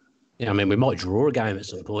 Yeah, I mean, we might draw a game at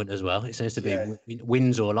some point as well. It seems to be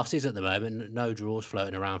wins or losses at the moment. No draws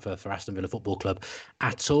floating around for Aston Villa Football Club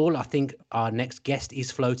at all. I think our next guest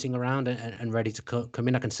is floating around and ready to come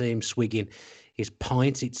in. I can see him swigging his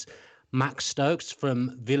pint. It's Max Stokes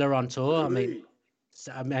from Villa on Tour. I mean,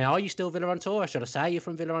 are you still Villa on Tour? Or should I say you're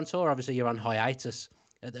from Villa on Tour? Obviously, you're on hiatus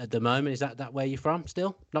at the moment. Is that where you're from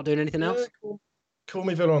still? Not doing anything else? Cool. Call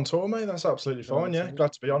me Villa on Tour, mate. That's absolutely fine. Yeah,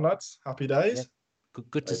 glad to be on, lads. Happy days. Yeah.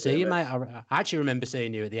 Good to see you, mate. I actually remember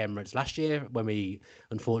seeing you at the Emirates last year when we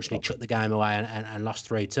unfortunately chucked the game away and lost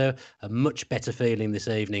 3-2. A much better feeling this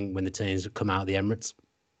evening when the teams have come out of the Emirates.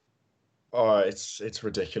 Oh, it's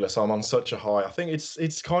ridiculous. I'm on such a high. I think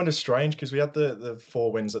it's kind of strange because we had the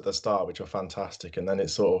 4 wins at the start, which were fantastic, and then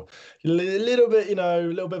it's sort of a little bit, a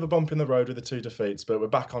little bit of a bump in the road with the 2 defeats. But we're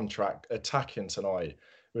back on track, attacking tonight.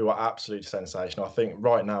 we were absolutely sensational. I think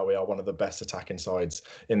right now we are one of the best attacking sides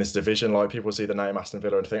in this division. Like, people see the name Aston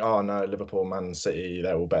Villa and think, oh no, Liverpool, Man City,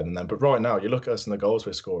 they're all better than them. But right now, you look at us and the goals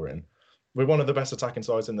we're scoring. We're one of the best attacking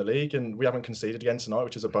sides in the league, and we haven't conceded again tonight,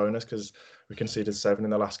 which is a bonus because we conceded 7 in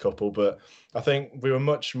the last couple. But I think we were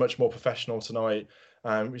much more professional tonight.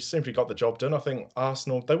 We simply got the job done. I think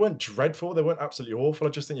Arsenal, they weren't dreadful. They weren't absolutely awful. I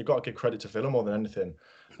just think you've got to give credit to Villa more than anything.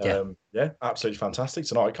 Yeah, absolutely fantastic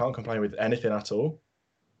tonight. I can't complain with anything at all.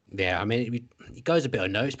 Yeah, I mean, it goes a bit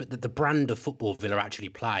unnoticed, but the brand of football Villa actually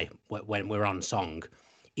play when we're on song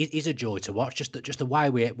is a joy to watch. Just the way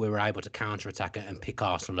we were able to counter-attack it and pick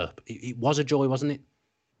Arsenal up. It was a joy, wasn't it?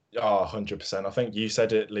 Oh, 100%. I think you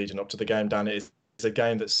said it leading up to the game, Dan. It's a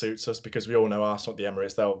game that suits us because we all know Arsenal at the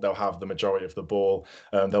Emirates, they'll have the majority of the ball.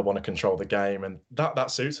 They'll want to control the game, and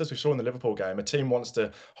that suits us. We saw in the Liverpool game, a team wants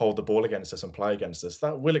to hold the ball against us and play against us.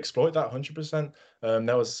 That will exploit that 100%.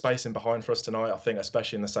 There was space in behind for us tonight, I think,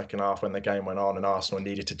 especially in the second half when the game went on and Arsenal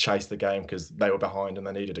needed to chase the game because they were behind and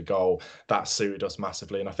they needed a goal. That suited us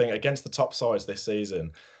massively. And I think against the top sides this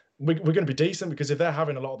season, we're going to be decent because if they're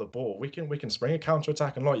having a lot of the ball, we can spring a counter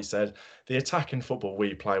attack. And like you said, the attacking football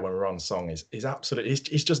we play when we're on song is absolutely,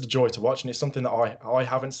 it's just a joy to watch, and it's something that I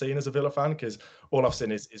haven't seen as a Villa fan because all I've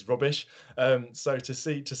seen is rubbish. So to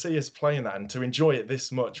see us playing that and to enjoy it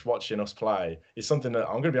this much, watching us play, is something that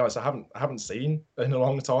I'm going to be honest, I haven't seen in a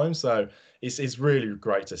long time. So it's really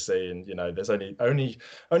great to see, and there's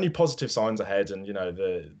only positive signs ahead, and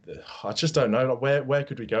I just don't know, like, where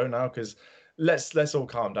could we go now, because let's all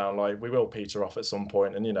calm down. Like, we will peter off at some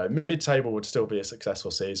point, and mid-table would still be a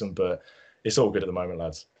successful season, but it's all good at the moment,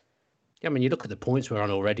 lads. Yeah, I mean, you look at the points we're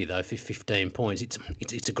on already, though. 15 points.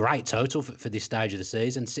 It's a great total for this stage of the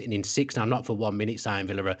season. Sitting in 6th now, not for 1 minute saying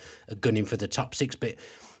Villa are gunning for the top 6, but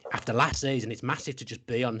after last season, it's massive to just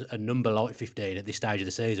be on a number like 15 at this stage of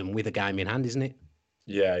the season with a game in hand, isn't it?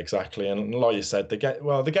 Yeah, exactly. And like you said, the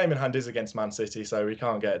game in hand is against Man City, so we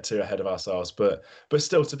can't get too ahead of ourselves. But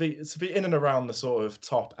still, to be in and around the sort of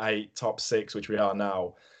top 8, top 6, which we are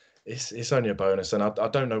now, it's only a bonus. And I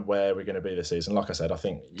don't know where we're going to be this season. Like I said, I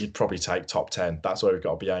think you'd probably take top 10. That's where we've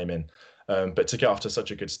got to be aiming. But to get off to such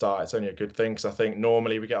a good start, it's only a good thing, because I think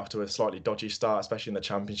normally we get off to a slightly dodgy start, especially in the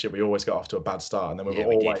Championship. We always get off to a bad start, and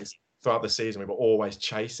then throughout the season, we were always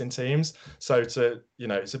chasing teams. So it's a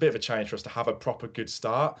bit of a change for us to have a proper good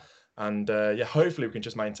start. And hopefully we can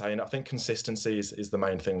just maintain it. I think consistency is the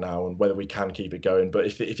main thing now, and whether we can keep it going. But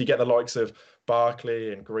if you get the likes of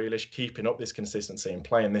Barkley and Grealish keeping up this consistency and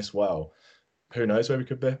playing this well, who knows where we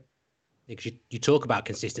could be. Because you talk about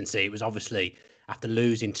consistency. It was obviously after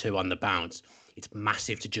losing 2 on the bounce, it's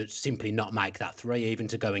massive to just simply not make that 3, even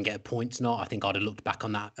to go and get a point tonight. I think I'd have looked back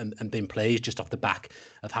on that and been pleased just off the back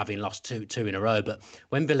of having lost two in a row. But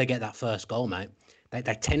when Villa get that first goal, mate, they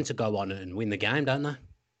tend to go on and win the game, don't they?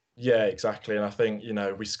 Yeah, exactly. And I think,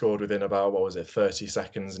 we scored within about, 30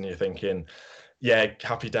 seconds, and you're thinking, yeah,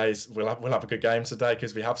 happy days. We'll have a good game today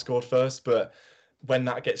because we have scored first. But when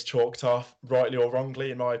that gets chalked off, rightly or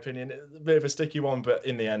wrongly, in my opinion, it's a bit of a sticky one. But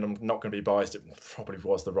in the end, I'm not going to be biased. It probably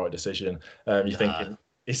was the right decision. You're thinking,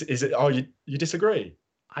 is it? Oh, you disagree?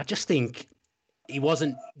 I just think he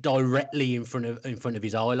wasn't directly in front of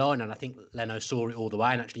his eye line, and I think Leno saw it all the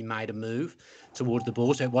way and actually made a move towards the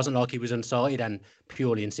ball. So it wasn't like he was onside, and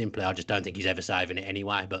purely and simply, I just don't think he's ever saving it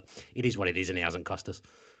anyway. But it is what it is, and he hasn't cost us.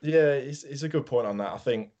 Yeah, it's a good point on that. I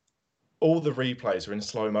think all the replays are in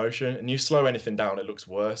slow motion, and you slow anything down, it looks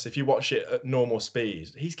worse. If you watch it at normal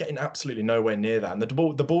speed, he's getting absolutely nowhere near that. And the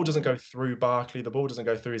ball doesn't go through Barkley. The ball doesn't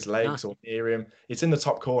go through his legs or near him. It's in the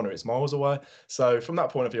top corner. It's miles away. So from that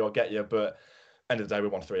point of view, I get you. But end of the day, we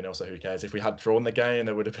won 3-0, so who cares? If we had drawn the game,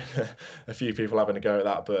 there would have been a few people having a go at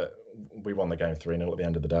that. But we won the game 3-0 at the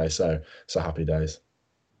end of the day. So happy days.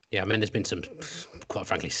 Yeah, I mean, there's been some, quite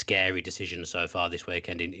frankly, scary decisions so far this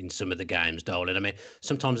weekend in some of the games, Dolan. I mean,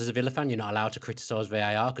 sometimes as a Villa fan, you're not allowed to criticise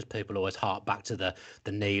VAR because people always hark back to the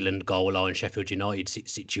Neeland goal line Sheffield United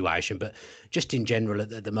situation. But just in general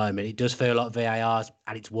at the moment, it does feel like VAR's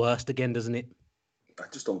at its worst again, doesn't it? I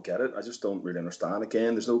just don't get it. I just don't really understand.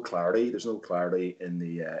 Again, there's no clarity. There's no clarity in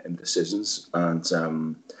the decisions. And,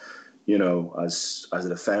 as a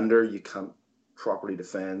defender, you can't properly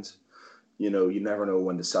defend. You never know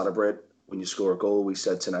when to celebrate. When you score a goal, we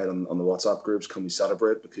said tonight on the WhatsApp groups, can we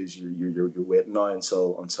celebrate? Because you're waiting now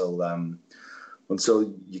until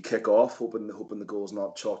you kick off, hoping the goal's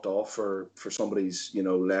not chalked off for somebody's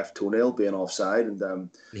left toenail being offside. And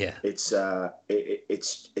it's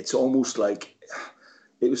almost like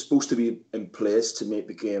it was supposed to be in place to make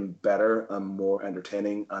the game better and more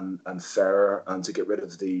entertaining and fairer, and to get rid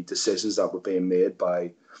of the decisions that were being made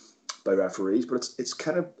by by referees, but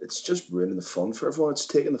it's just ruining the fun for everyone. It's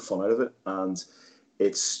taking the fun out of it, and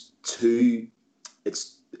it's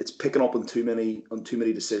picking up on too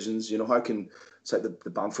many decisions. You know, how can it's like the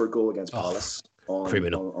Bamford goal against Palace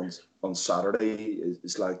on Saturday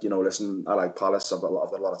is like, you know, listen, I like Palace. I've got a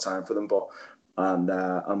lot of time for them, but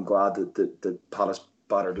I'm glad that Palace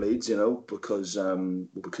battered Leeds, you know, because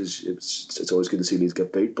it's always good to see Leeds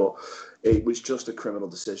get beat, but it was just a criminal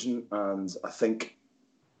decision, and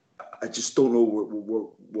I just don't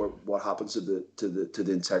know what happens to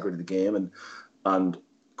the integrity of the game, and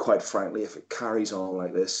quite frankly, if it carries on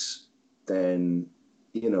like this, then,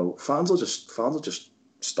 you know, fans will just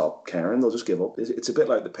stop caring. They'll just give up. It's a bit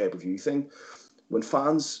like the pay-per-view thing. When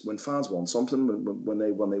fans want something, when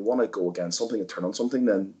they want to go against something and turn on something,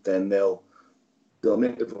 then they'll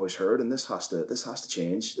make their voice heard. And this has to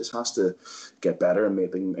change. This has to get better and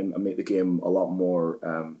make the game a lot more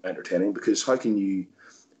entertaining. Because how can you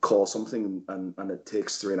call something and it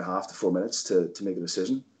takes 3.5 to 4 minutes to make a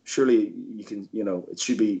decision? Surely you can, you know, it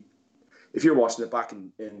should be, if you're watching it back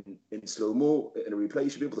in slow-mo in a replay, you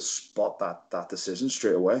should be able to spot that decision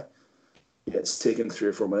straight away. Yeah, it's taken 3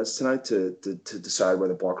 or 4 minutes tonight to decide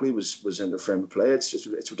whether Barkley was in the frame of play. It's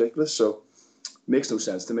ridiculous. So it makes no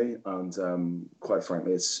sense to me, and quite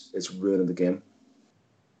frankly, it's ruining the game.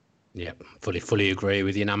 Yeah, fully agree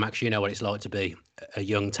with you. Now, Max, you know what it's like to be a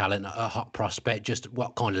young talent, a hot prospect. Just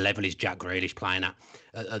what kind of level is Jack Grealish playing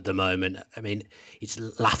at the moment? I mean, it's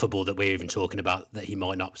laughable that we're even talking about that he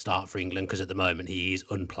might not start for England, because at the moment he is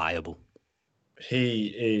unplayable. He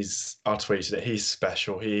is, I tweeted it, he's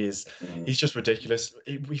special. He's just ridiculous.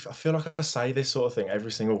 I feel like I say this sort of thing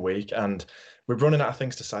every single week, and we're running out of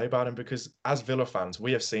things to say about him, because as Villa fans,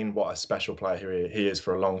 we have seen what a special player he is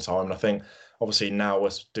for a long time. And I think, obviously, now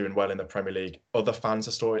us doing well in the Premier League, other fans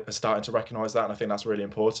are starting to recognise that, and I think that's really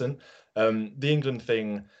important. The England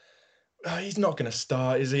thing, he's not going to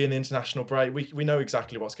start, is he, in the international break? We know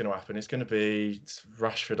exactly what's going to happen. It's going to be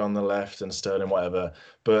Rashford on the left and Sterling, whatever.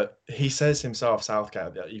 But he says himself,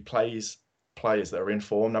 Southgate, that he plays players that are in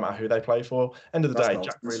form, no matter who they play for. End of the day,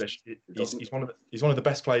 Jack Grealish, he's one of the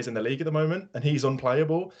best players in the league at the moment, and he's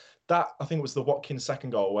unplayable. That, I think, was the Watkins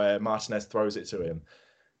second goal where Martinez throws it to him.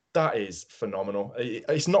 That is phenomenal.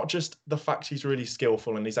 It's not just the fact he's really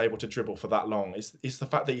skillful and he's able to dribble for that long. It's the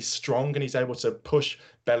fact that he's strong and he's able to push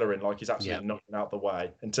Bellerin like he's absolutely knocking out the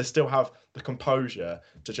way, and to still have the composure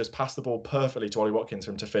to just pass the ball perfectly to Ollie Watkins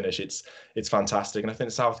for him to finish. It's fantastic. And I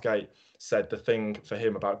think Southgate said the thing for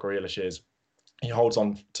him about Grealish is he holds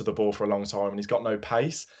on to the ball for a long time and he's got no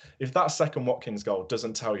pace. If that second Watkins goal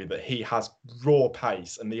doesn't tell you that he has raw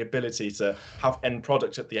pace and the ability to have end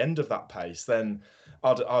product at the end of that pace, then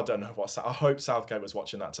I don't know what. I hope Southgate was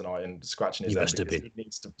watching that tonight and scratching his head, because he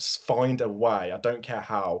needs to find a way, I don't care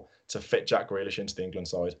how, to fit Jack Grealish into the England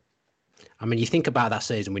side. I mean, you think about that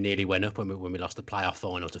season, we nearly went up when we lost the playoff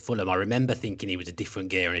final to Fulham. I remember thinking he was a different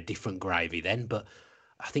gear and a different gravy then, but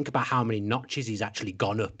I think about how many notches he's actually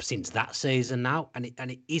gone up since that season now, and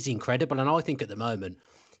it is incredible. And I think at the moment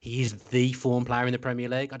he is the form player in the Premier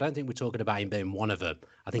League. I don't think we're talking about him being one of them.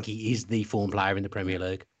 I think he is the form player in the Premier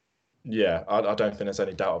League. Yeah, I don't think there's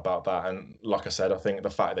any doubt about that. And like I said, I think the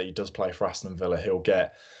fact that he does play for Aston Villa, he'll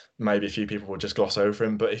get, maybe a few people will just gloss over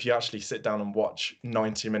him. But if you actually sit down and watch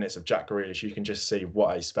 90 minutes of Jack Grealish, you can just see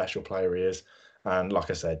what a special player he is. And like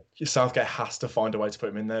I said, Southgate has to find a way to put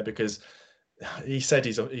him in there, because he said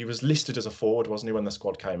he was listed as a forward, wasn't he, when the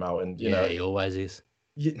squad came out? And you know, he always is.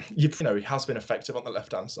 You know, he has been effective on the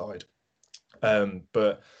left-hand side.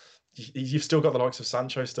 But you've still got the likes of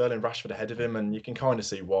Sancho, Sterling, Rashford ahead of him, and you can kind of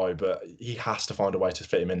see why, but he has to find a way to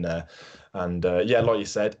fit him in there. And yeah, like you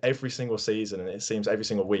said, every single season, and it seems every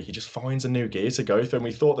single week, he just finds a new gear to go through. And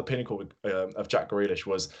we thought the pinnacle of Jack Grealish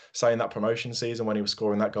was, saying, that promotion season when he was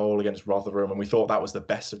scoring that goal against Rotherham, and we thought that was the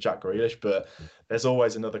best of Jack Grealish, but there's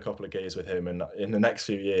always another couple of gears with him, and in the next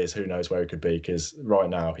few years, who knows where he could be, because right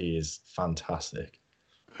now he is fantastic.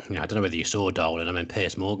 Yeah, I don't know whether you saw Dolan. I mean,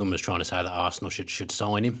 Piers Morgan was trying to say that Arsenal should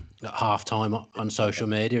sign him at half-time on social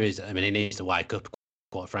media. He needs to wake up,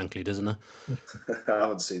 quite frankly, doesn't he? I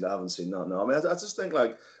haven't seen that. No, I mean, I just think,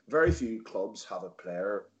 like, very few clubs have a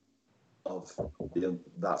player of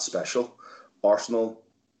that special. Arsenal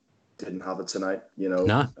didn't have it tonight, you know.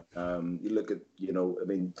 No. You look at, you know, I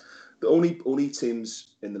mean, the only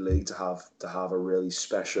teams in the league to have a really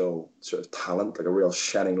special sort of talent, like a real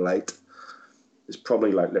shining light, is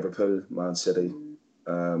probably like Liverpool, Man City,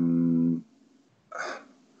 and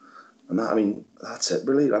that, I mean, that's it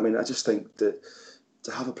really. I mean, I just think that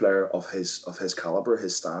to have a player of his caliber,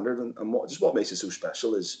 his standard, and what makes it so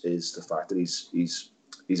special is the fact that he's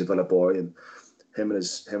a Villa boy, and him and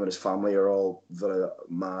his family are all Villa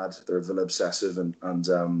mad. They're Villa obsessive, and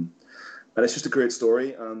it's just a great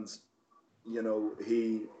story. And you know,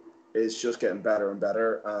 he is just getting better and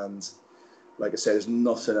better. And like I said, there's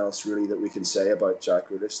nothing else really that we can say about Jack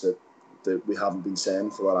Grealish that we haven't been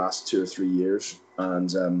saying for the last 2 or 3 years.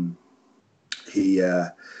 And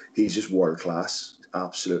he's just world class,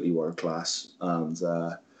 absolutely world class. And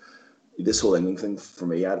this whole England thing for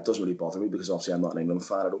me, it doesn't really bother me because obviously I'm not an England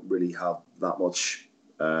fan. I don't really have that much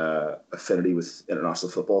affinity with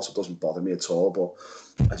international football, so it doesn't bother me at all.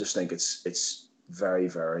 But I just think it's very,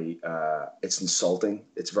 very it's insulting.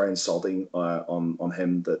 It's very insulting on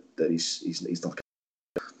him that he's not.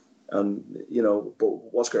 And you know, but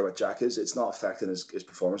what's great about Jack is it's not affecting his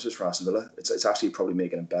performances for Aston Villa. It's actually probably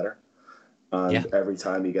making him better. And every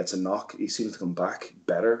time he gets a knock, he seems to come back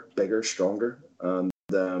better, bigger, stronger. And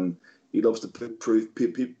he loves to prove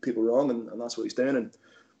people wrong, and that's what he's doing. And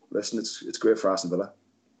listen, it's great for Aston Villa.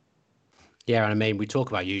 Yeah, and I mean, we talk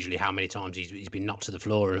about usually how many times he's been knocked to the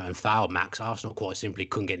floor and fouled. Max Arsenal quite simply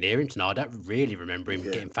couldn't get near him tonight. I don't really remember him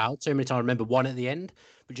getting fouled too many times. I remember one at the end.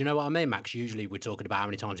 But you know what I mean, Max? Usually we're talking about how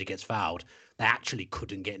many times he gets fouled. They actually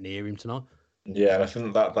couldn't get near him tonight. Yeah, and I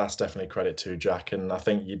think that's definitely credit to Jack. And I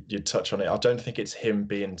think you touch on it. I don't think it's him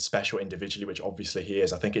being special individually, which obviously he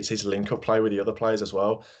is. I think it's his link-up play with the other players as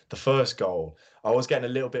well. The first goal, I was getting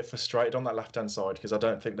a little bit frustrated on that left-hand side because I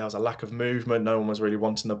don't think there was a lack of movement. No one was really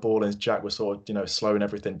wanting the ball, and Jack was sort of, slowing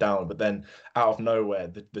everything down. But then out of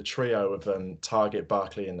nowhere, the trio of Targett,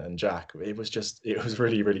 Barkley and Jack, it was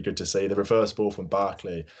really, really good to see. The reverse ball from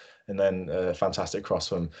Barkley, and then a fantastic cross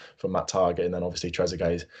from Matt Targett, and then obviously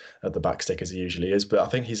Trezeguet at the back stick as he usually is. But I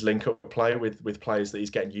think his link-up play with players that he's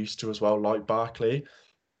getting used to as well, like Barkley.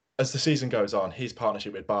 As the season goes on, his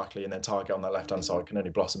partnership with Barkley and then Targett on that left-hand side can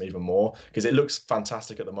only blossom even more because it looks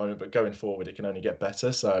fantastic at the moment, but going forward, it can only get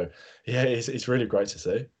better. So, yeah, it's really great to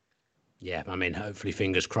see. Yeah, I mean, hopefully,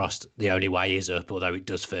 fingers crossed, the only way is up, although it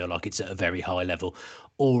does feel like it's at a very high level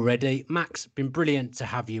already. Max, been brilliant to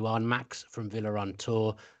have you on. Max from Villa on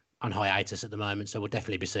tour, on hiatus at the moment, so we'll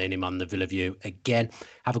definitely be seeing him on the Villa View again.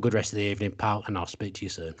 Have a good rest of the evening, pal, and I'll speak to you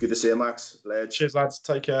soon. Good to see you, Max. Cheers, lads.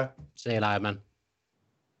 Take care. See you later, man.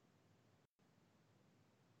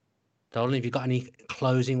 Dolan, have you got any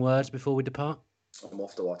closing words before we depart? I'm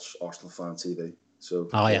off to watch Arsenal Fan TV. So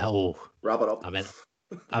wrap it up. I mean,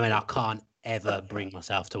 I can't ever bring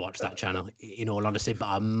myself to watch that channel, in all honesty, but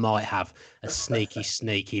I might have a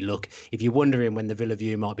sneaky look. If you're wondering when the Villa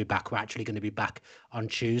View might be back, we're actually going to be back on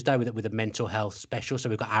Tuesday with a mental health special. So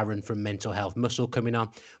we've got Aaron from Mental Health Muscle coming on.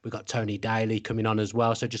 We've got Tony Daly coming on as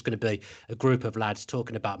well. So just going to be a group of lads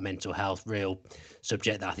talking about mental health, real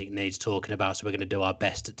subject that I think needs talking about. So we're going to do our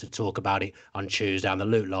best to talk about it on Tuesday on the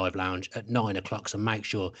Loot Live Lounge at 9:00. So make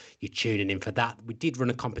sure you're tuning in for that. We did run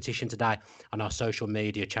a competition today on our social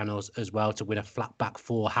media channels as well to win a flat back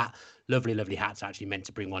 4 hat. Lovely hats. I actually meant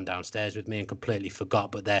to bring one downstairs with me and completely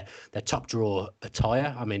forgot, but they're top drawer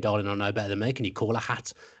attire. I mean, darling, I know better than me. Can you call a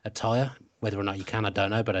hat attire? Whether or not you can, I don't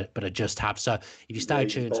know, but I just have. So if you stay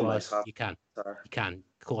tuned to us, you can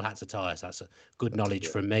call hats attire. So that's a good knowledge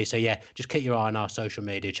from me. So yeah, just keep your eye on our social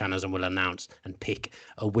media channels and we'll announce and pick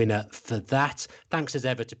a winner for that. Thanks as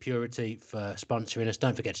ever to Purity for sponsoring us.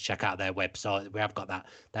 Don't forget to check out their website. They have got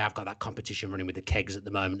that competition running with the kegs at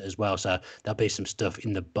the moment as well. So there'll be some stuff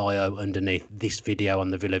in the bio underneath this video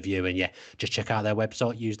on the Villa View. And yeah, just check out their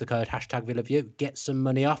website. Use the code #VillaView. Get some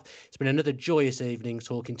money off. It's been another joyous evening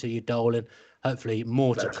talking to you, Dolan. Hopefully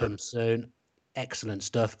more to come soon. Excellent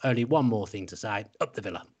stuff. Only one more thing to say. Up the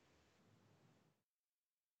Villa.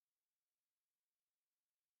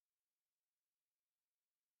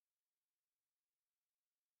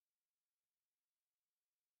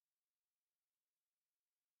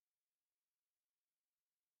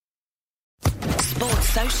 Sports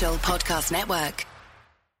Social Podcast Network.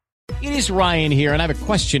 It is Ryan here, and I have a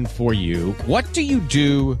question for you. What do you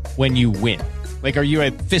do when you win? Like, are you a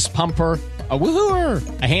fist pumper, a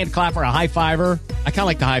woohooer, a hand clapper, a high fiver? I kind of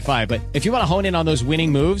like the high five, but if you want to hone in on those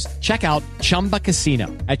winning moves, check out Chumba Casino.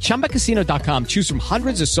 At ChumbaCasino.com, choose from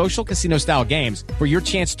hundreds of social casino style games for your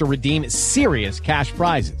chance to redeem serious cash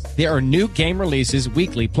prizes. There are new game releases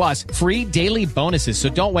weekly, plus free daily bonuses. So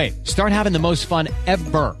don't wait. Start having the most fun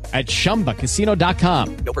ever at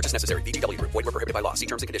ChumbaCasino.com. No purchase necessary. VGW Group. Void where prohibited by law. See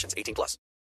terms and conditions. 18+.